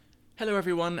Hello,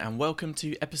 everyone, and welcome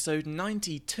to episode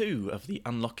 92 of the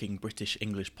Unlocking British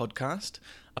English podcast,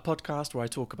 a podcast where I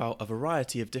talk about a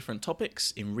variety of different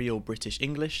topics in real British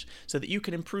English so that you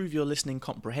can improve your listening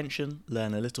comprehension,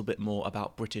 learn a little bit more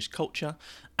about British culture,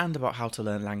 and about how to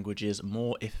learn languages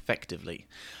more effectively.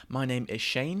 My name is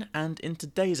Shane, and in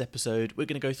today's episode, we're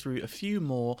going to go through a few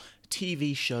more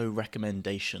TV show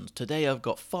recommendations. Today I've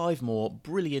got 5 more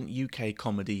brilliant UK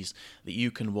comedies that you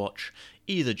can watch,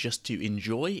 either just to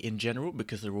enjoy in general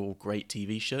because they're all great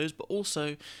TV shows, but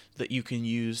also that you can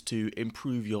use to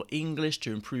improve your English,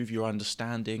 to improve your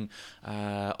understanding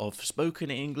of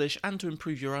spoken English, and to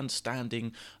improve your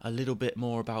understanding a little bit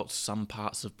more about some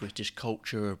parts of British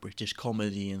culture, British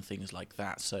comedy and things like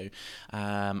that. So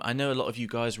I know a lot of you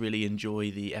guys really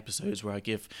enjoy the episodes where I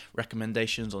give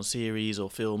recommendations on series or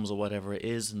films or whatever it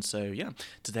is, and so yeah,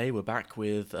 today we're back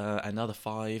with another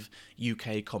 5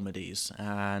 UK comedies.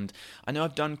 And I know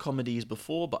I've done comedies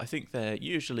before, but I think they're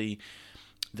the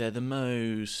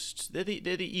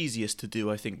easiest to do,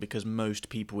 I think, because most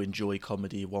people enjoy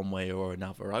comedy one way or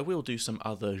another. I will do some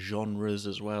other genres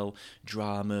as well,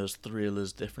 dramas,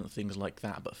 thrillers, different things like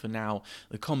that, but for now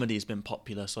the comedy has been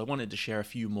popular, so I wanted to share a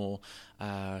few more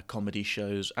comedy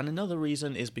shows. And another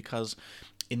reason is because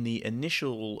in the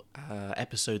initial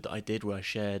episode that I did where I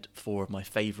shared 4 of my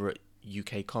favourite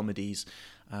UK comedies,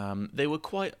 they were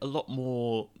quite a lot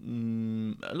more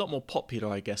popular,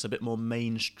 I guess, a bit more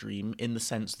mainstream, in the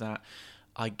sense that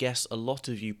I guess a lot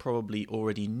of you probably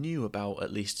already knew about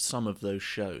at least some of those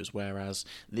shows, whereas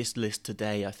this list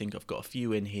today, I think I've got a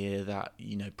few in here that,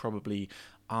 you know, probably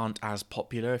aren't as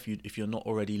popular if you're not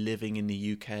already living in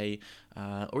the UK,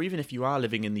 or even if you are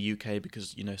living in the UK,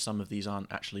 because, you know, some of these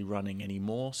aren't actually running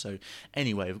anymore. So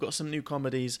anyway, we've got some new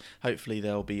comedies. Hopefully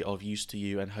they'll be of use to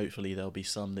you, and hopefully there'll be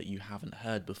some that you haven't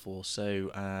heard before.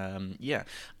 So yeah,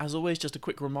 as always, just a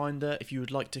quick reminder, if you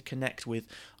would like to connect with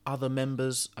other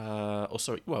members,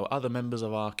 other members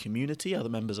of our community, other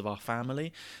members of our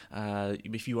family,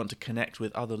 if you want to connect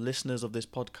with other listeners of this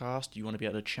podcast, you want to be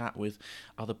able to chat with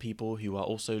other people who are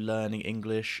also learning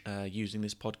English using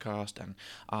this podcast and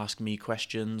ask me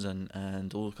questions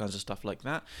and all kinds of stuff like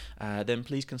that, then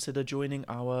please consider joining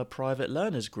our private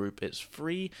learners group. It's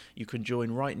free. You can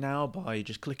join right now by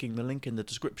just clicking the link in the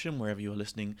description wherever you're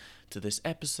listening to this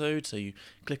episode. So you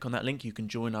click on that link, you can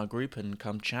join our group and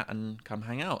come chat and come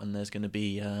hang out. And there's going to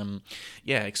be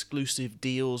exclusive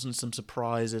deals and some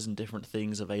surprises and different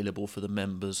things available for the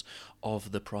members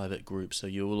of the private group. So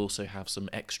you will also have some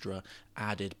extra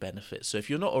added benefits. So if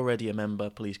you're not already a member,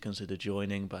 please consider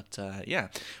joining. But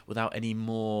without any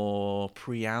more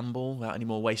preamble, without any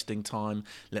more wasting time,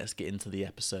 let's get into the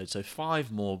episode. So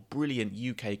 5 more brilliant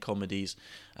UK comedies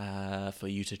for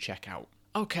you to check out.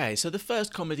 Okay, so the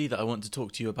first comedy that I want to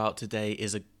talk to you about today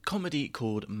is a comedy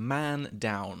called Man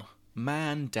Down.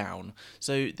 Man Down.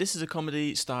 So this is a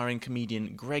comedy starring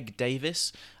comedian Greg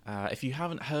Davies. If you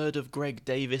haven't heard of Greg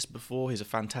Davies before, he's a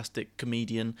fantastic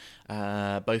comedian,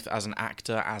 both as an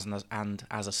actor and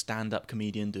as a stand-up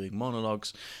comedian doing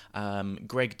monologues.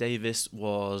 Greg Davies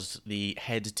was the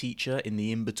head teacher in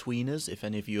The In-Betweeners. If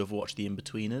any of you have watched The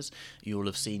In-Betweeners, you will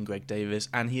have seen Greg Davies,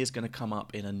 and he is going to come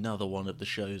up in another one of the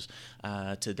shows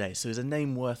today. So he's a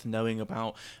name worth knowing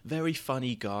about. Very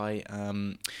funny guy.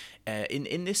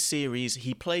 In this series,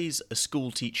 he plays a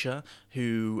school teacher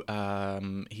who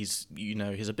he's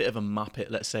a bit of a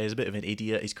muppet, let's say. He's a bit of an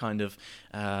idiot. He's kind of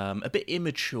a bit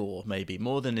immature, maybe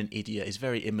more than an idiot. He's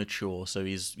very immature. So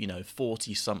he's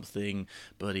 40 something,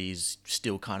 but he's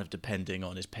still kind of depending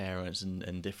on his parents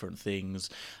and different things.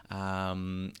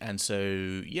 And so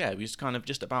yeah, it was kind of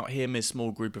just about him, his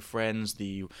small group of friends,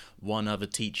 the one other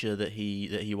teacher that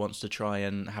he wants to try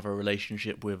and have a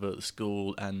relationship with at the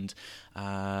school, and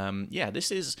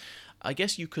this is, I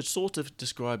guess you could sort of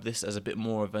describe this as a bit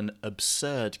more of an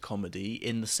absurd comedy,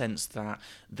 in the sense that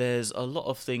there's a lot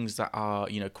of things that are,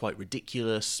 quite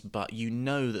ridiculous, but you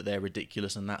know that they're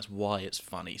ridiculous and that's why it's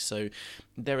funny. So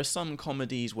there are some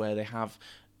comedies where they have,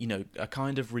 a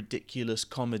kind of ridiculous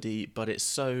comedy, but it's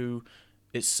so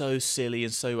silly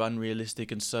and so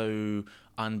unrealistic and so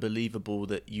unbelievable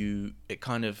that it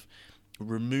kind of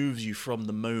removes you from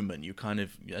the moment. You kind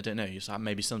of, I don't know,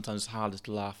 maybe sometimes it's harder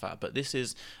to laugh at, but this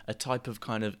is a type of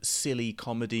kind of silly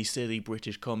comedy, silly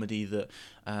British comedy that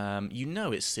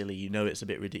it's silly, it's a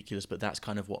bit ridiculous, but that's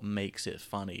kind of what makes it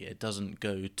funny. It doesn't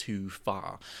go too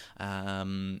far.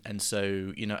 And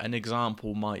so, an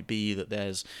example might be that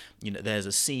there's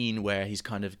a scene where he's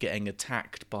kind of getting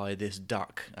attacked by this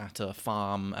duck at a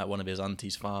farm, at one of his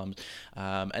auntie's farms,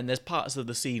 and there's parts of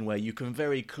the scene where you can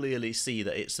very clearly see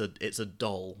that it's a a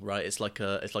doll, right? It's like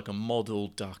a model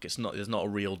duck. It's not There's not a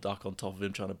real duck on top of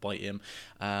him trying to bite him,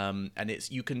 and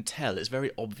you can tell it's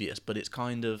very obvious, but it's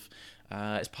kind of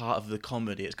it's part of the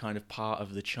comedy. It's kind of part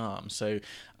of the charm. So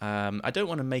I don't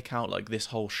want to make out like this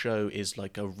whole show is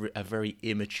like a very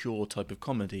immature type of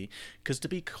comedy, because to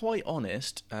be quite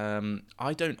honest,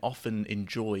 I don't often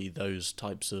enjoy those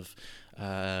types of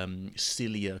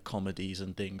sillier comedies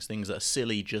and things that are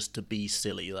silly just to be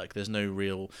silly. Like there's no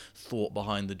real thought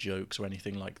behind the jokes or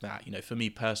anything like that. You know, for me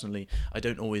personally, I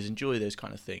don't always enjoy those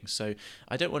kind of things. So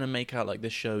I don't want to make out like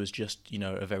this show is just, you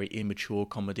know, a very immature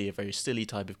comedy, a very silly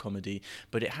type of comedy,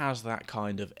 but it has that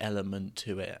kind of element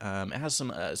to it. It has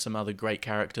some other great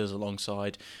characters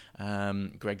alongside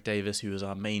Greg Davis, who is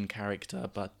our main character.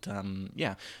 But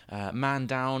Man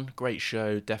Down, great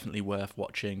show, definitely worth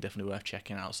watching, definitely worth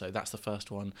checking out. So that's the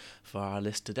first one for our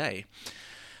list today.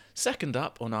 Second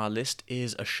up on our list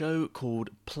is a show called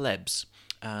Plebs.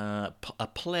 A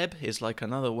pleb is like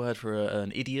another word for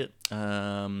an idiot.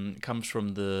 Comes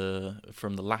from the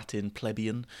Latin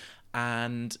plebeian,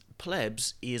 and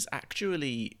Plebs is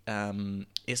actually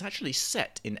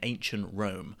set in ancient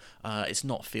Rome. It's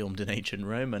not filmed in ancient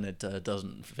Rome, and it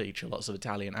doesn't feature lots of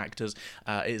Italian actors.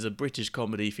 It is a British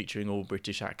comedy featuring all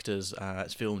British actors.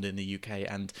 It's filmed in the UK,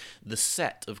 and the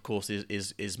set, of course,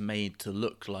 is made to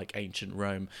look like ancient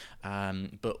Rome.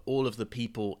 But all of the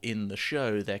people in the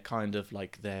show, they're kind of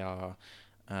like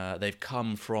they've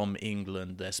come from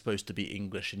England. They're supposed to be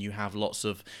English, and you have lots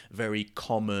of very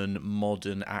common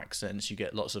modern accents. You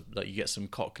get you get some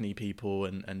Cockney people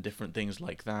and different things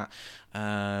like that.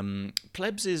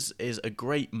 Plebs is a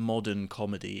great modern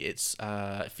comedy. It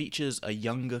features a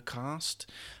younger cast.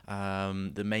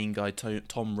 The main guy,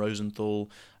 Tom Rosenthal,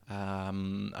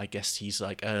 I guess he's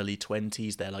like early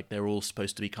 20s. They're all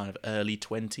supposed to be kind of early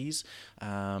 20s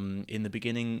in the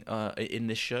beginning in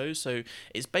this show. So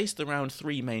it's based around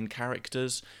three main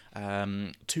characters,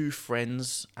 two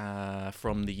friends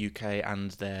from the UK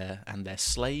and their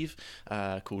slave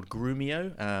called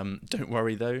Grumio. Don't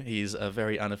worry though, he's a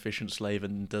very inefficient slave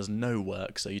and does no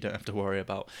work, so you don't have to worry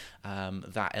about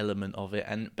that element of it.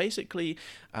 And basically,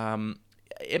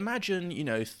 imagine, you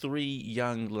know, three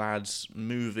young lads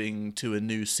moving to a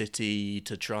new city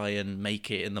to try and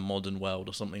make it in the modern world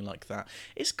or something like that.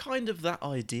 It's kind of that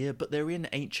idea, but they're in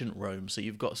ancient Rome, so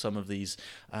you've got some of these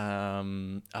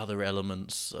other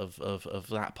elements of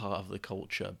that part of the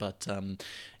culture. But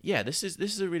this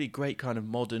is a really great kind of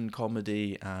modern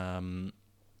comedy.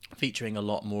 Featuring a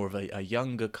lot more of a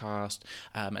younger cast,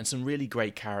 and some really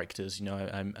great characters. You know,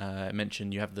 I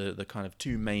mentioned you have the kind of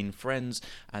two main friends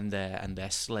and their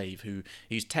slave,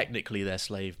 who's technically their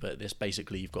slave, but this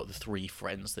basically you've got the three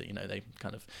friends that, you know, they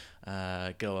kind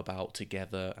of go about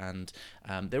together, and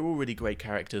they're all really great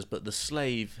characters. But the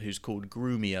slave, who's called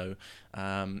Grumio,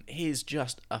 he's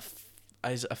just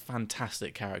is a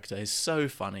fantastic character. He's so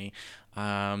funny.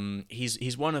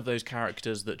 He's one of those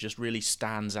characters that just really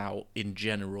stands out in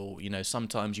general. You know,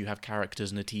 sometimes you have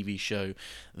characters in a TV show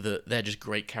that they're just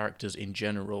great characters in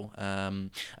general. I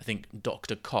think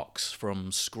Dr. Cox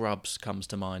from Scrubs comes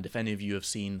to mind. If any of you have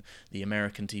seen the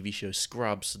American TV show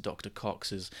Scrubs, Dr.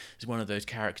 Cox is one of those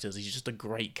characters. He's just a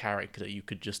great character. You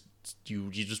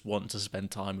just want to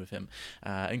spend time with him,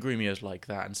 and Grumio's like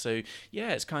that. And so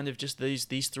it's kind of just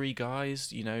these three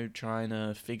guys, you know, trying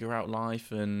to figure out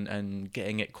life and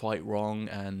getting it quite wrong.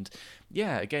 And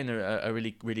again, a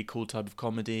really, really cool type of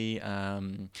comedy.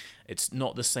 It's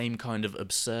not the same kind of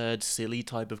absurd, silly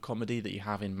type of comedy that you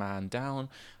have in Man Down,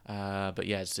 but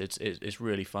it's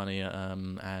really funny,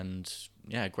 and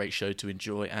a great show to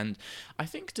enjoy. And I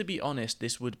think, to be honest,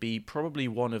 this would be probably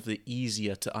one of the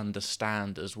easier to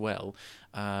understand as well,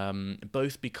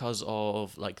 both because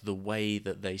of like the way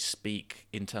that they speak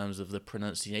in terms of the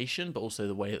pronunciation, but also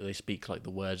the way that they speak, like the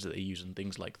words that they use and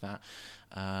things like that.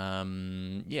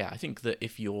 I think that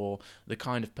if you're the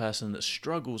kind of person that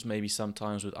struggles maybe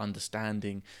sometimes with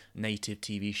understanding native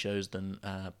TV shows, then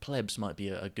Plebs might be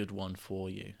a good one for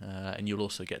you, and you'll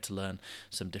also get to learn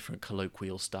some different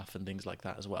colloquial stuff and things like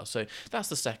that as well. So that's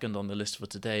the second on the list for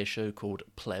today, a show called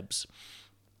Plebs.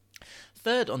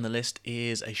 Third on the list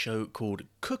is a show called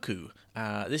Cuckoo.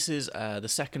 This is the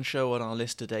second show on our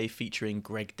list today, featuring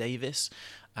Greg Davis.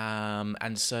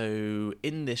 And so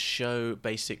in this show,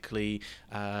 basically,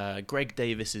 Greg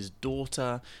Davis's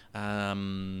daughter,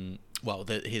 so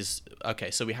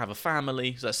we have a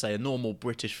family, let's say a normal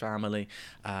British family.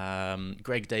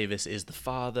 Greg Davis is the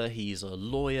father. He's a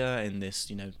lawyer in this,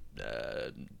 you know,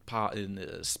 part of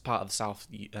the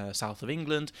south of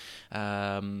England.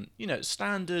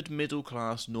 Standard middle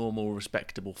class, normal,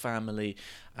 respectable family.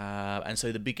 And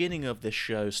so the beginning of this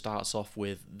show starts off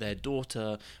with their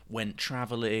daughter went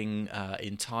traveling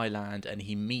in Thailand, and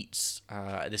he meets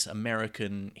this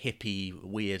American hippie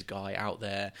weird guy out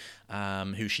there,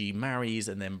 who she marries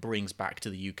and then brings back to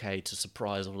the UK to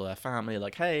surprise all of their family.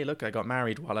 Like, hey, look, I got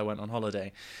married while I went on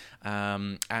holiday.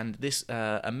 And this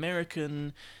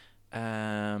American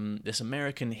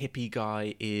hippie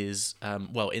guy is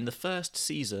in the first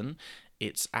season,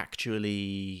 it's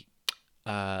actually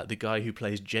the guy who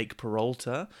plays Jake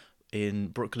Peralta in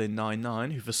Brooklyn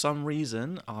Nine-Nine, who for some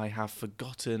reason I have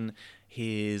forgotten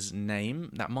his name.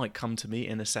 That might come to me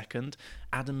in a second.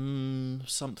 Adam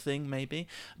something, maybe.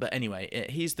 But anyway,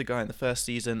 he's the guy in the first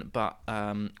season. But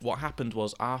what happened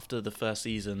was, after the first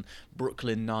season,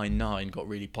 Brooklyn Nine-Nine got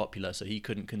really popular, so he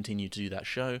couldn't continue to do that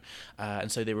show. And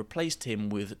so they replaced him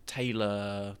with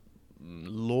Taylor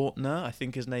Lautner, I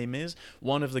think his name is,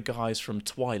 one of the guys from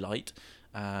Twilight.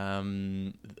 I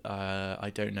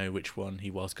don't know which one he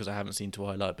was because I haven't seen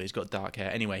Twilight, but he's got dark hair.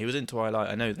 Anyway, he was in Twilight,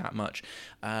 I know that much.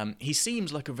 He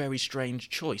seems like a very strange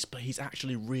choice, but he's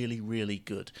actually really, really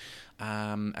good.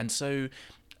 And so,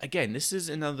 again, this is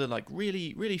another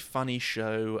really, really funny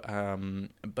show.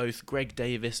 Both Greg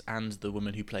Davis and the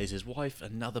woman who plays his wife,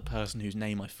 another person whose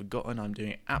name I've forgotten. I'm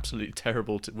doing absolutely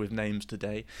terrible with names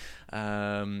today.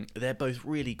 They're both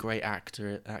really great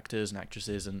actors and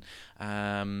actresses, and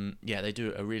they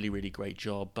do a really, really great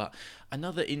job. But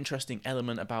another interesting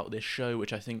element about this show,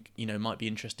 which I think might be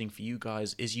interesting for you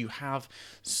guys, is you have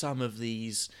some of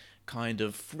these kind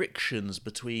of frictions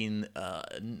between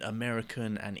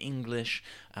American and English,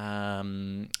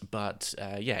 but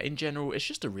in general it's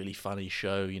just a really funny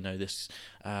show. This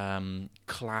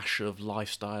clash of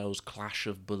lifestyles, clash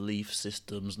of belief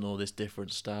systems, and all this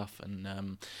different stuff.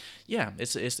 And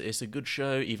it's a good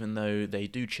show, even though they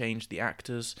do change the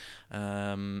actors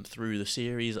through the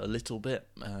series a little bit.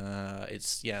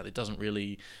 It doesn't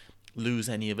really lose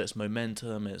any of its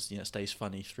momentum. It stays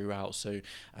funny throughout. So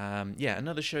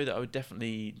another show that I would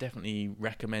definitely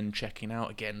recommend checking out.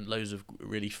 Again, loads of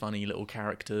really funny little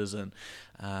characters, and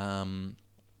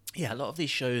a lot of these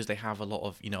shows, they have a lot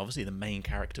of, obviously the main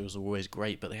characters are always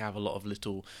great, but they have a lot of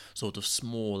little sort of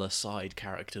smaller side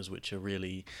characters which are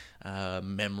really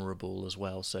memorable as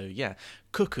well. So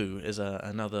Cuckoo is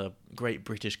another great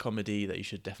British comedy that you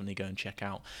should definitely go and check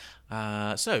out.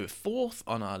 So fourth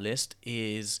on our list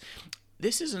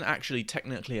this isn't actually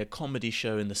technically a comedy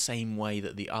show in the same way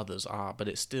that the others are, but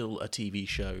it's still a TV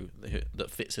show that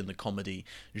fits in the comedy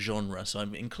genre, so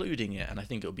I'm including it, and I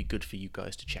think it'll be good for you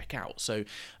guys to check out. So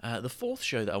the fourth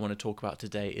show that I want to talk about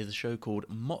today is a show called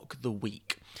Mock the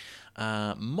Week.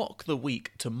 Mock the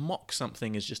week, to mock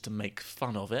something is just to make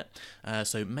fun of it,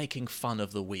 so making fun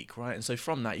of the week, right? And so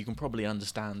from that you can probably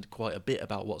understand quite a bit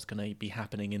about what's going to be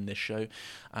happening in this show.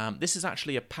 This is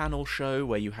actually a panel show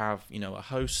where you have a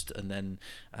host and then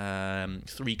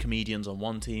 3 comedians on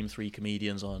one team, 3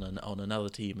 comedians on another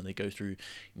team, and they go through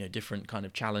different kind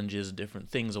of challenges and different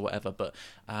things or whatever. But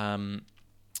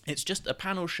it's just a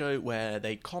panel show where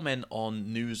they comment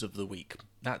on news of the week.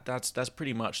 That's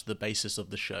pretty much the basis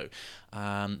of the show.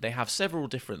 They have several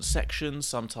different sections.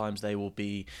 Sometimes they will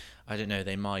be,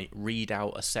 they might read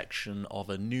out a section of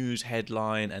a news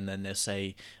headline and then they'll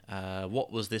say,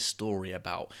 what was this story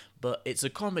about? But it's a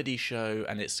comedy show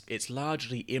and it's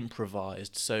largely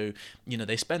improvised. So,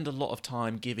 they spend a lot of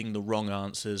time giving the wrong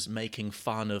answers, making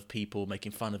fun of people,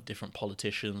 making fun of different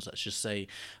politicians. Let's just say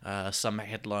some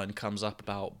headline comes up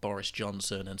about Boris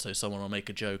Johnson, and so someone will make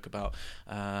a joke about,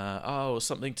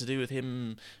 something to do with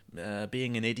him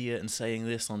being an idiot and saying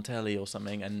this on telly or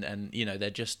something, and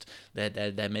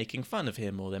they're making fun of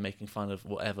him, or they're making fun of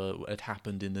whatever had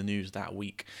happened in the news that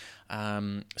week.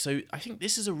 So I think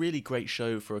this is a really great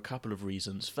show for a couple of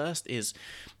reasons. First is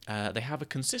they have a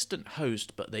consistent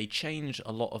host, but they change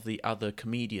a lot of the other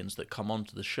comedians that come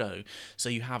onto the show. So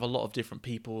you have a lot of different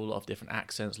people, a lot of different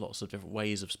accents, lots of different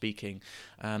ways of speaking.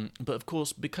 But of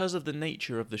course, because of the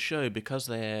nature of the show, because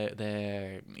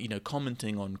they're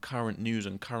commenting on current news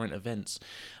and current events,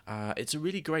 it's a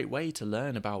really great way to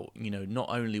learn about not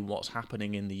only what's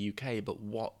happening in the UK, but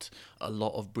what a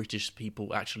lot of British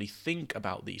people actually think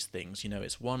about these things.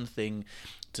 It's one thing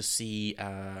to see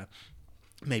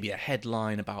maybe a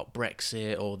headline about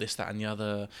Brexit or this, that, and the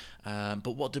other.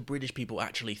 But what do British people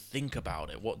actually think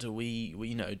about it? What do we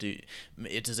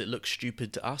does it look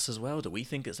stupid to us as well? Do we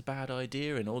think it's a bad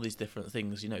idea? And all these different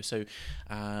things, So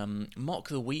Mock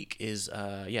the Week is,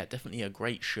 definitely a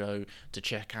great show to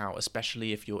check out,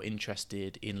 especially if you're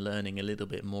interested in learning a little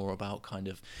bit more about kind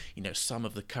of, some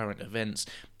of the current events.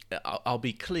 I'll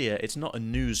be clear, it's not a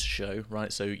news show,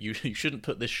 right? So you shouldn't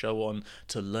put this show on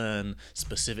to learn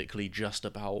specifically just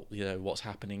about what's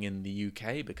happening in the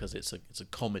UK, because it's a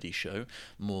comedy show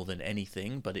more than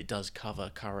anything, but it does cover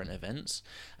current events.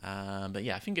 But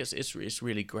yeah, I think it's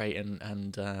really great,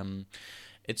 and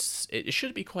it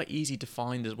should be quite easy to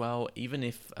find as well, even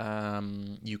if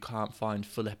you can't find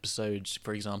full episodes,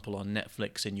 for example, on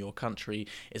Netflix in your country.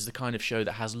 It's the kind of show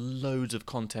that has loads of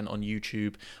content on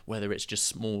YouTube, whether it's just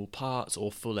small parts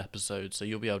or full episodes, so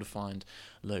you'll be able to find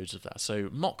loads of that. So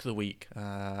Mock the Week,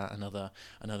 another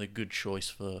good choice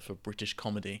for British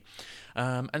comedy.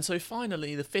 And so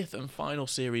finally, the fifth and final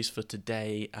series for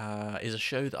today is a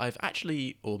show that I've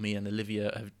actually, or me and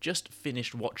Olivia, have just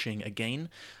finished watching again.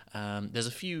 There's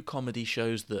a few comedy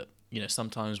shows that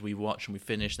sometimes we watch and we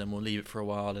finish, then we'll leave it for a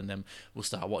while, and then we'll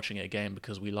start watching it again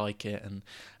because we like it. And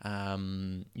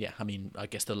I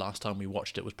guess the last time we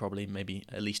watched it was probably maybe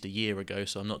at least a year ago,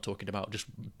 so I'm not talking about just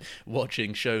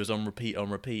watching shows on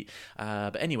repeat.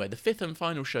 But anyway, the fifth and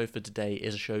final show for today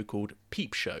is a show called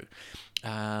Peep Show.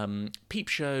 Peep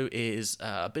Show is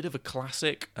a bit of a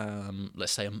classic,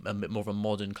 let's say a bit more of a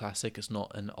modern classic. It's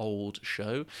not an old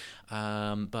show,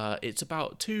 but it's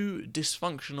about two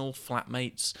dysfunctional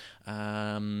flatmates,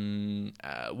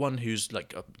 one who's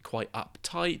like quite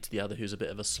uptight, the other who's a bit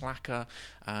of a slacker,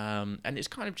 and it's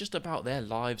kind of just about their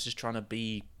lives, just trying to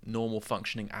be normal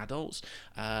functioning adults,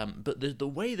 but the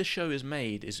way the show is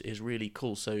made is really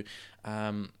cool. So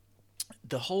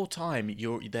the whole time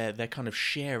they're kind of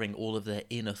sharing all of their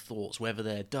inner thoughts, whether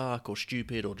they're dark or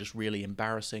stupid or just really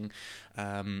embarrassing.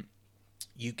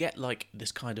 You get like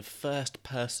this kind of first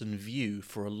person view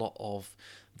for a lot of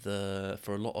the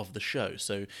show.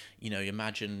 So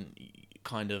imagine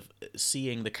kind of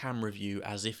seeing the camera view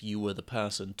as if you were the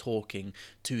person talking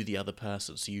to the other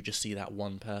person, so you just see that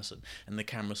one person, and the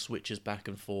camera switches back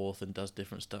and forth and does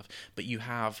different stuff. But you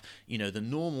have the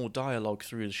normal dialogue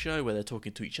through the show where they're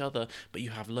talking to each other, but you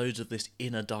have loads of this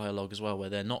inner dialogue as well, where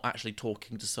they're not actually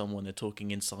talking to someone, they're talking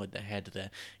inside their head,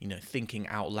 they're thinking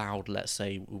out loud, let's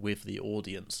say, with the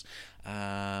audience.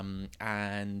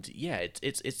 And yeah,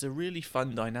 it's a really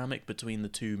fun dynamic between the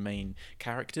two main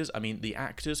characters. I mean, the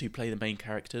actors who play the main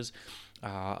characters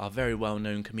are very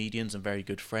well-known comedians and very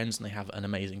good friends, and they have an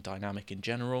amazing dynamic in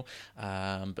general.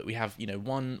 But we have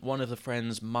one of the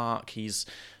friends, Mark. He's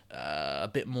a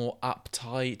bit more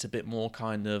uptight, a bit more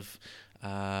kind of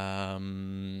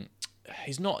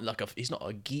he's not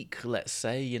a geek, let's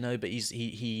say, but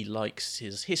he likes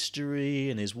his history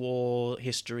and his war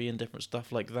history and different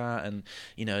stuff like that, and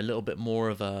a little bit more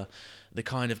of the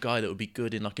kind of guy that would be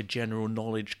good in like a general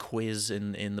knowledge quiz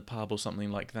in the pub or something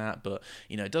like that, but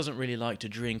doesn't really like to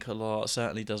drink a lot,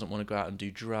 certainly doesn't want to go out and do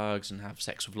drugs and have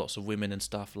sex with lots of women and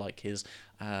stuff like his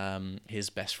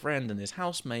best friend and his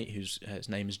housemate, his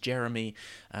name is Jeremy.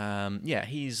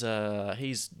 He's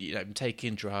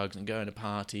taking drugs and going to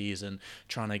parties and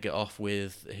trying to get off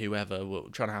with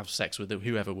trying to have sex with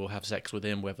whoever will have sex with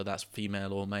him, whether that's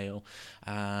female or male.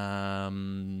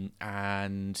 And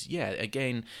yeah,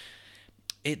 again,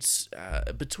 it's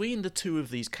between the two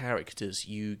of these characters,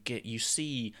 you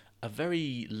see a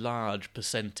very large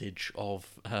percentage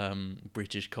of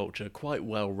British culture quite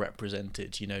well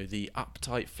represented. The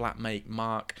uptight flatmate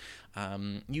Mark.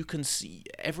 You can see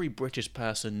every British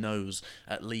person knows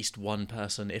at least one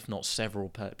person, if not several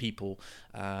people,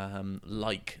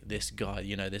 like this guy.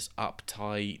 This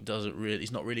uptight,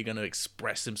 he's not really going to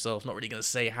express himself, not really going to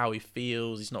say how he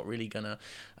feels. He's not really going to,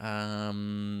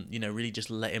 really just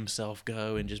let himself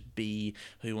go and just be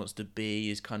who he wants to be.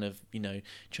 He's kind of,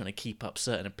 trying to keep up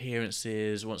certain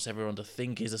appearances, wants everyone to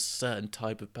think he's a certain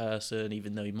type of person,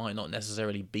 even though he might not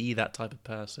necessarily be that type of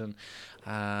person.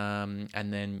 And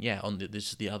then, this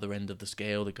is the other end of the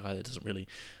scale, the guy that doesn't really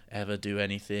ever do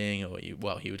anything, or he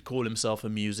would call himself a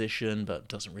musician but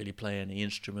doesn't really play any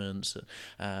instruments.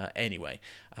 Anyway,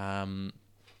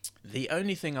 the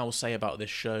only thing I will say about this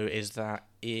show is that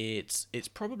it's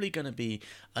probably going to be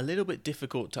a little bit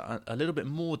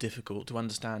more difficult to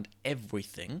understand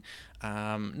everything,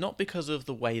 not because of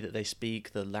the way that they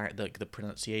speak, the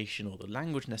pronunciation or the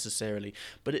language necessarily,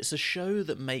 but it's a show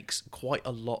that makes quite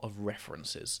a lot of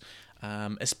references,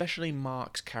 especially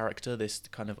Mark's character, this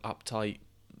kind of uptight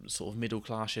sort of middle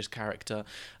classish character.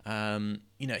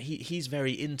 he's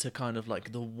very into kind of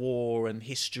like the war and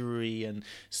history, and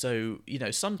so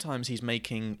sometimes he's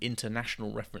making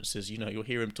international references. You'll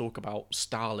hear him talk about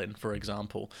Stalin, for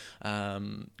example, a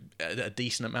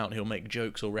decent amount. He'll make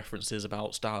jokes or references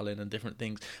about Stalin and different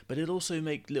things, but he'll also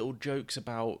make little jokes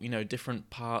about different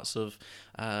parts of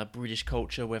British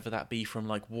culture, whether that be from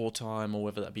like wartime or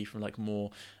whether that be from like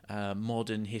more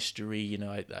modern history.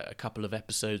 A couple of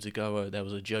episodes ago, there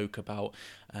was a joke about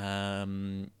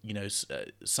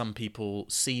some people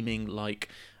seeming like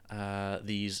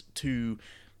these two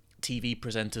TV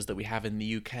presenters that we have in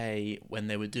the UK when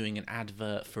they were doing an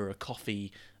advert for a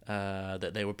coffee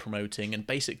that they were promoting. And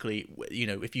basically,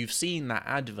 if you've seen that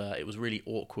advert, it was really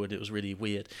awkward, it was really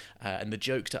weird, and the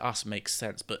joke to us makes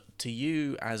sense, but to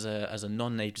you as a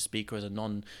non-native speaker, as a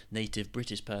non-native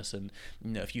British person,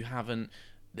 if you haven't,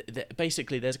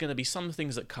 basically there's going to be some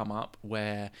things that come up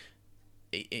where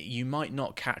you might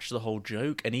not catch the whole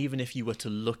joke, and even if you were to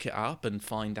look it up and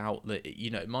find out that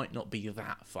it might not be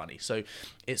that funny. So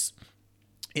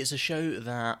it's a show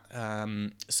that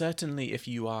certainly if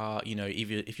you are,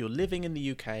 if you're living in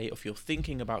the UK, or if you're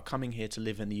thinking about coming here to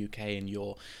live in the UK, and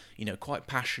you're quite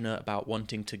passionate about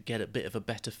wanting to get a bit of a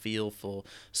better feel for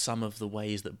some of the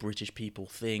ways that British people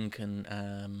think,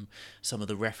 and some of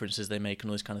the references they make and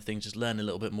all those kind of things, just learn a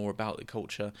little bit more about the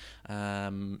culture,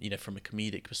 from a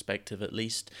comedic perspective at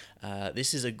least.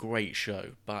 This is a great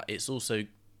show, but it's also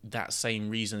that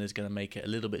same reason is going to make it a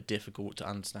little bit difficult to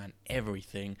understand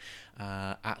everything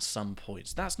at some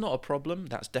points. That's not a problem.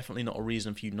 That's definitely not a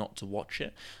reason for you not to watch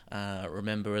it.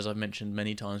 Remember, as I've mentioned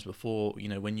many times before,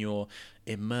 when you're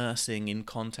immersing in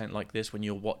content like this, when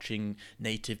you're watching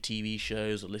native TV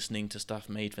shows or listening to stuff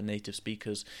made for native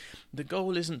speakers, the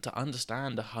goal isn't to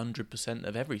understand 100%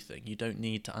 of everything. You don't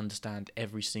need to understand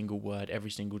every single word,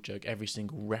 every single joke, every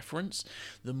single reference.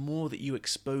 The more that you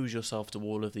expose yourself to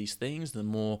all of these things, the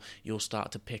more you'll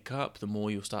start to pick up, the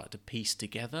more you'll start to piece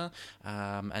together.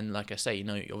 And like I say,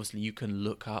 obviously you can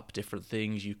look up different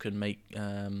things. You can make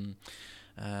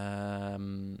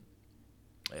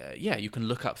you can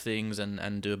look up things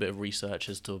and do a bit of research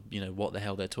as to what the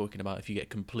hell they're talking about if you get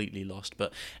completely lost.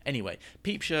 But anyway,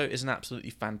 Peep Show is an absolutely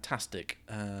fantastic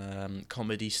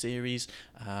comedy series,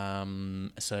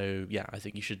 so yeah, I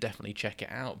think you should definitely check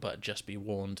it out, but just be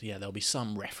warned, there'll be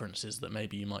some references that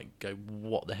maybe you might go,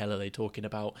 what the hell are they talking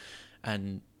about?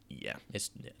 And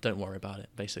don't worry about it,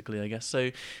 basically, I guess.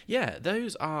 So yeah,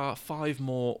 those are 5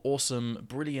 more awesome,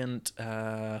 brilliant,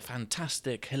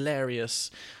 fantastic,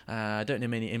 hilarious, I don't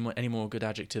know any more good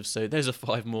adjectives, so those are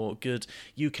 5 more good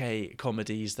UK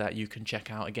comedies that you can check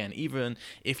out. Again, even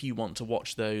if you want to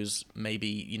watch those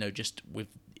maybe just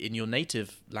in your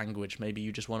native language, maybe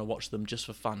you just want to watch them just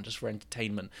for fun, just for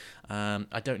entertainment.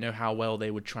 I don't know how well they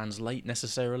would translate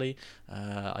necessarily.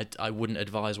 I wouldn't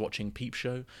advise watching Peep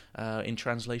Show in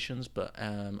translations, but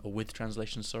or with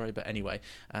translations, sorry. But anyway,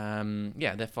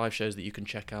 they're 5 shows that you can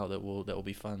check out that will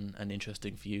be fun and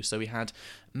interesting for you. So we had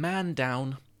Man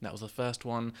Down, that was the first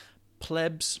one.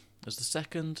 Plebs was the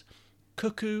second.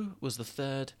 Cuckoo was the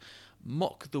third.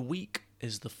 Mock the Week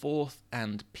is the 4th,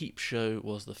 and Peep Show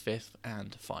was the 5th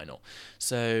and final.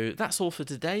 So that's all for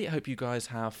today. I hope you guys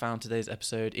have found today's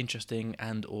episode interesting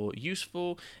and or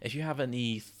useful. If you have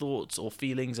any thoughts or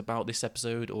feelings about this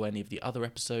episode or any of the other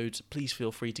episodes, please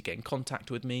feel free to get in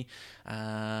contact with me.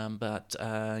 Thank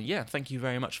you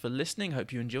very much for listening.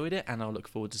 Hope you enjoyed it, and I'll look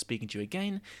forward to speaking to you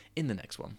again in the next one.